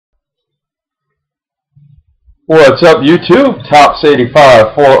What's up, YouTube? Tops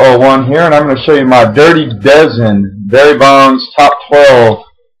 85 401 here, and I'm going to show you my Dirty Dozen Barry Bonds Top 12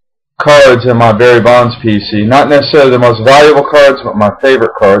 cards in my Barry Bonds PC. Not necessarily the most valuable cards, but my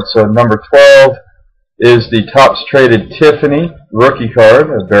favorite cards. So number 12 is the Topps Traded Tiffany rookie card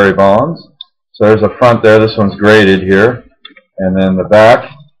of Barry Bonds. So there's a front there. This one's graded here, and then the back.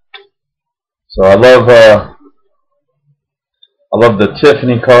 So I love the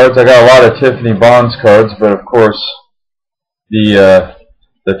Tiffany cards. I got a lot of Tiffany Bonds cards, but of course the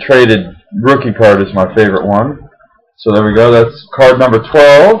traded rookie card is my favorite one. So there we go. That's card number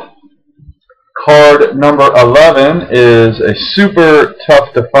 12. Card number 11 is a super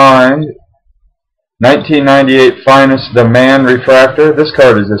tough to find 1998 Finest The Man Refractor. This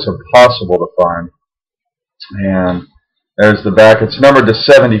card is just impossible to find. And there's the back. It's numbered to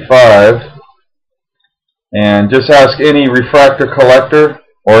 75. And just ask any refractor collector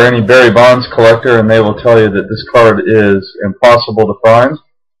or any Barry Bonds collector, and they will tell you that this card is impossible to find.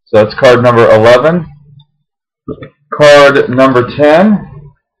 So that's card number 11. Card number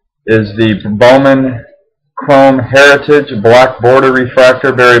 10 is the Bowman Chrome Heritage Black Border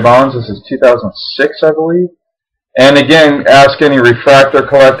Refractor Barry Bonds. This is 2006, I believe. And again, ask any refractor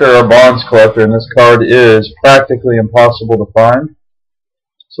collector or Bonds collector, and this card is practically impossible to find.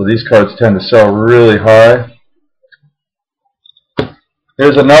 So these cards tend to sell really high.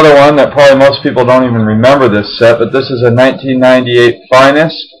 Here's another one that probably most people don't even remember this set, but this is a 1998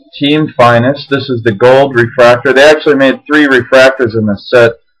 Finest, Team Finest. This is the gold refractor. They actually made 3 refractors in this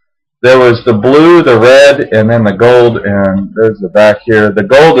set. There was the blue, the red, and then the gold, and there's the back here. The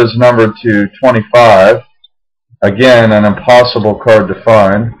gold is numbered to 25. Again, an impossible card to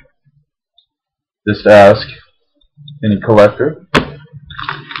find. Just ask any collector.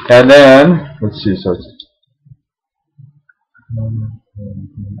 And then, let's see,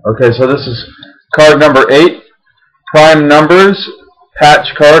 okay, so this is card number 8, Prime Numbers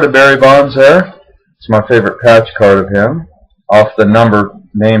patch card of Barry Bonds there. It's my favorite patch card of him, off the number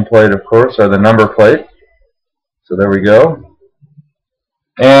nameplate, of course, or the number plate. So there we go.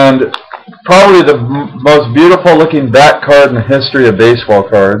 And probably the most beautiful looking bat card in the history of baseball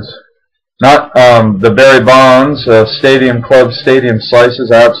cards. Not the Barry Bonds Stadium Club Stadium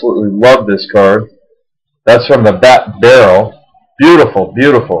Slices. I absolutely love this card. That's from the Bat Barrel. Beautiful,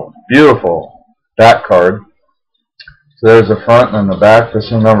 beautiful, beautiful bat card. So there's the front and the back.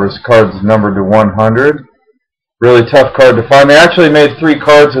 This card's numbered to 100. Really tough card to find. They actually made 3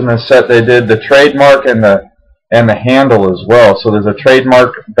 cards in this set. They did the trademark and the handle as well. So there's a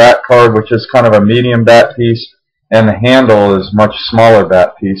trademark bat card, which is kind of a medium bat piece, and the handle is much smaller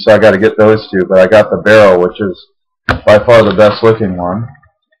bat piece, so I got to get those 2. But I got the barrel, which is by far the best looking one.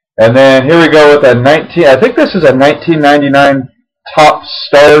 And then here we go with I think this is a 1999 Topps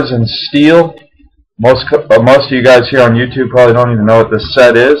Stars and Steel. Most of you guys here on YouTube probably don't even know what this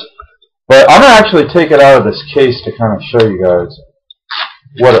set is. But I'm going to actually take it out of this case to kind of show you guys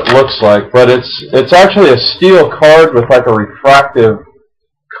what it looks like. But it's actually a steel card with like a refractive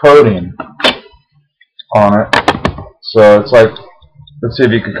coating on it. So it's like, let's see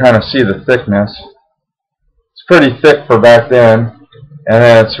if you can kind of see the thickness. It's pretty thick for back then. And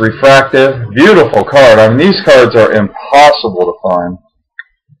then it's refractive. Beautiful card. I mean, these cards are impossible to find.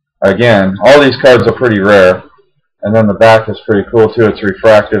 Again, all these cards are pretty rare. And then the back is pretty cool too. It's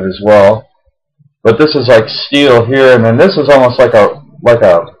refractive as well. But this is like steel here, and then this is almost like a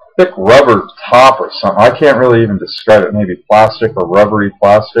thick rubber top or something. I can't really even describe it. Maybe plastic or rubbery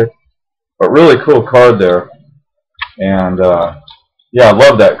plastic. But really cool card there. And yeah, I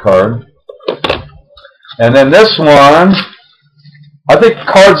love that card. And then this one, I think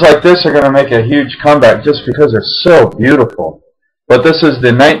cards like this are going to make a huge comeback just because they're so beautiful. But this is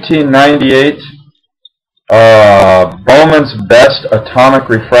the 1998 Bowman's Best Atomic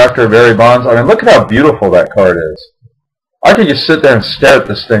Refractor Barry Bonds. I mean, look at how beautiful that card is. I could just sit there and stare at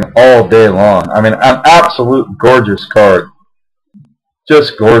this thing all day long. I mean, an absolute gorgeous card.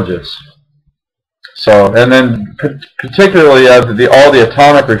 Just gorgeous. So, and then particularly of all the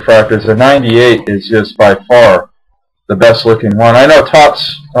atomic refractors, the 98 is just by far the best looking one. I know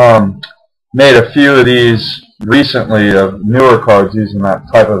Topps made a few of these recently of newer cards using that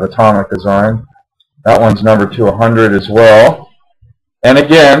type of atomic design. That one's numbered to 100 as well. And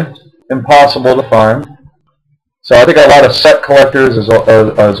again, impossible to find. So I think a lot of set collectors as well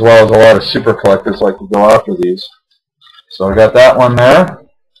as a lot of super collectors like to go after these. So I got that one there.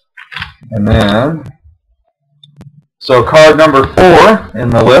 And then, so card number 4 in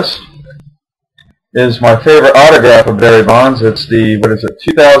the list is my favorite autograph of Barry Bonds. It's the,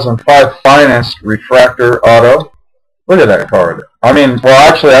 2005 Finest Refractor Auto. Look at that card. I mean,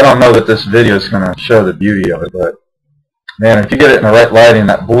 well, actually, I don't know that this video is going to show the beauty of it, but man, if you get it in the right lighting,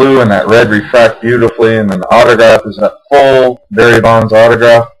 that blue and that red refract beautifully, and then the autograph is that full Barry Bonds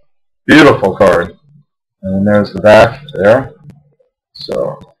autograph. Beautiful card. And then there's the back there.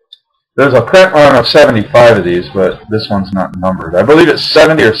 So there's a print run of 75 of these, but this one's not numbered. I believe it's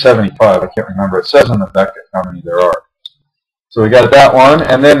 70 or 75. I can't remember. It says on the back how many there are. So we got that one.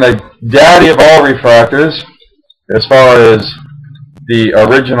 And then the daddy of all refractors, as far as the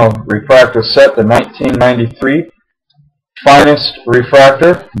original refractor set, the 1993 finest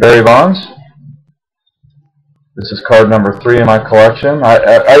refractor, Barry Bonds. This is card number 3 in my collection.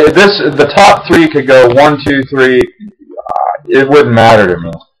 The top 3 could go 1, 2, 3. It wouldn't matter to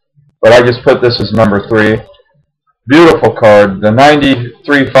me. But I just put this as number 3. Beautiful card. The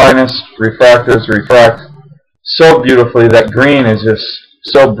 93 finest refractors refract so beautifully. That green is just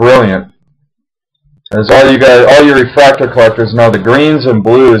so brilliant. As all your refractor collectors know, the greens and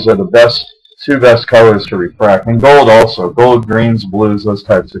blues are the two best colors to refract. And gold also. Gold, greens, blues, those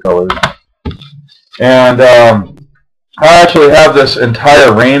types of colors. And I actually have this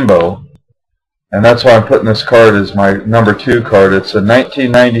entire rainbow. And that's why I'm putting this card as my number 2 card. It's a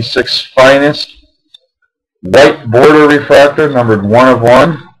 1996 finest white border refractor, numbered 1 of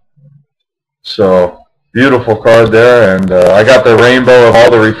 1. So, beautiful card there. And I got the rainbow of all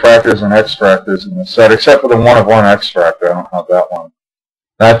the refractors and extractors in the set, except for the 1 of 1 extractor. I don't have that one.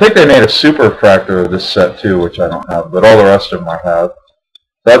 And I think they made a super refractor of this set too, which I don't have, but all the rest of them I have.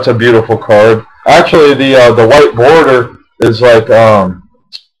 That's a beautiful card. Actually, the white border is like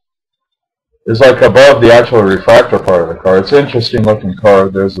above the actual refractor part of the card. It's an interesting looking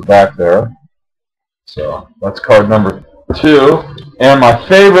card. There's the back there. So that's card number 2. And my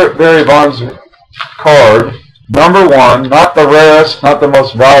favorite Barry Bonds card, number 1, not the rarest, not the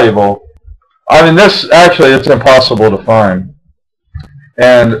most valuable. I mean, this actually, it's impossible to find.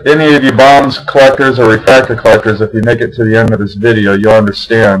 And any of you Bonds collectors or refractor collectors, if you make it to the end of this video, you'll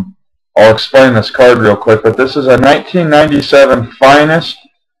understand. I'll explain this card real quick, but this is a 1997 finest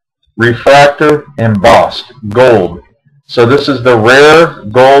refractor embossed gold. So this is the rare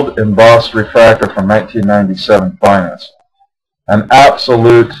gold embossed refractor from 1997 finest. An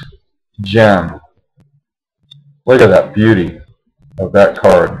absolute gem. Look at that beauty of that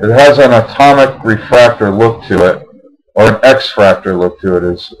card. It has an atomic refractor look to it, or an X-fractor look to it,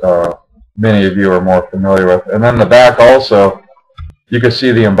 as many of you are more familiar with. And then the back also, you can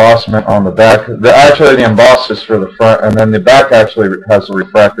see the embossment on the back. Actually, the emboss is for the front, and then the back actually has a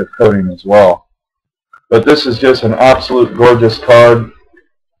refractive coating as well. But this is just an absolute gorgeous card.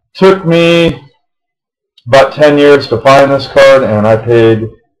 Took me about 10 years to find this card, and I paid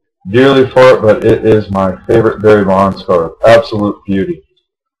dearly for it, but it is my favorite Barry Bonds card. Absolute beauty.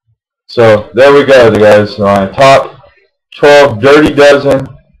 So there we go, guys. My top 12 Dirty Dozen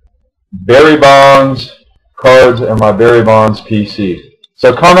Barry Bonds cards and my Barry Bonds PC.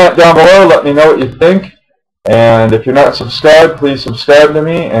 So comment down below, let me know what you think, and if you're not subscribed, please subscribe to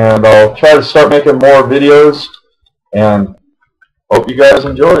me, and I'll try to start making more videos, and hope you guys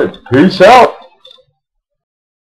enjoyed. Peace out.